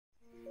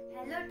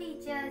Hello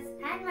teachers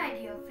and my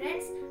dear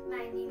friends,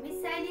 my name is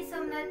Saili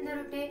Somnath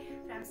Narute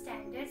from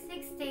Standard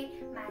 6th.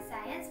 My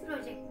science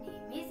project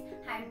name is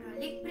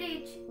Hydraulic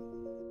Bridge.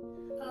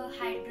 A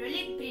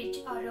hydraulic bridge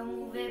or a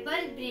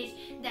movable bridge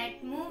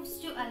that moves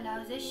to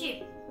allow the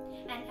ship.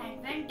 An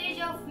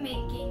advantage of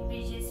making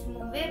bridges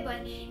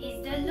movable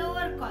is the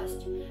lower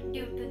cost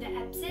due to the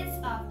absence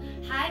of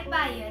high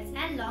piers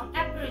and long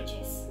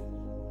approaches.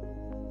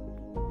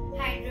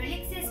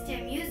 Hydraulic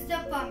system use the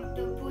pump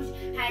to push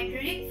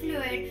hydraulic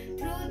fluid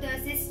through the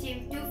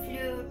system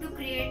to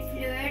create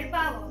fluid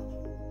power.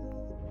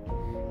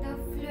 The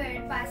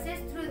fluid passes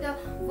through the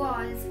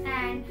valves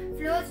and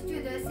flows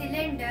to the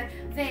cylinder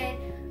where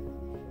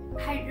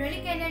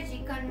hydraulic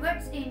energy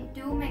converts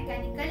into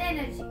mechanical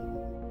energy.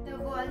 The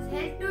valves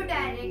help to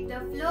direct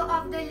the flow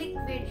of the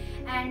liquid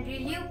and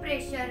relieve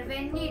pressure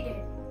when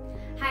needed.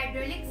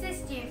 Hydraulic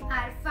systems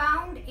are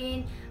found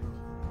in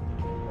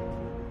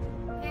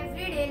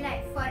everyday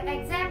life. For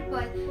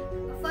example,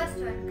 first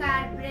one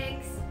car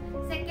brakes,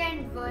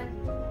 second one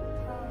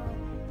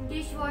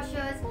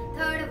dishwashers,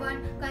 third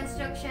one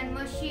construction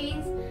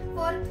machines,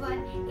 fourth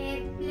one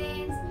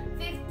airplanes,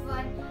 fifth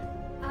one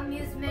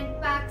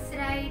amusement parks,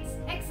 rides,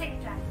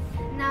 etc.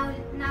 Now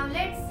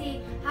let's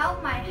see how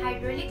my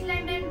hydraulic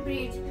London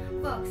Bridge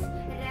works,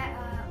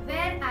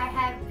 where I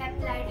have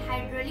applied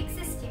hydraulic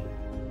system.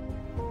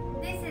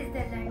 This is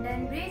the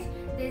London Bridge,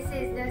 this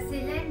is the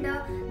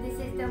cylinder,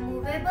 this is the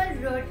movable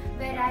road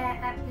where I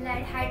have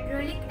applied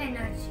hydraulic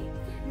energy.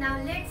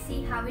 Now let's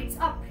see how it's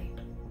operates.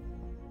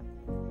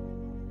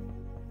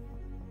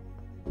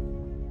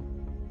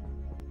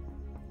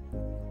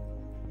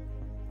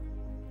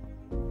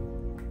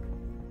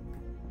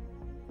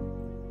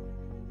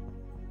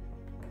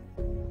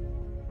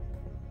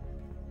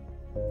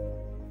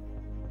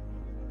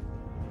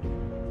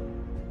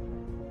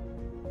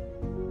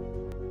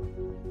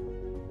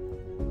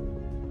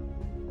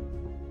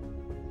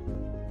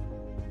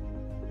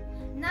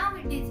 Now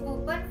it is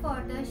open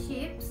for the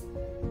ships.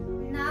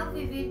 Now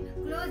we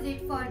will close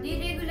it for the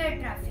regular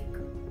traffic.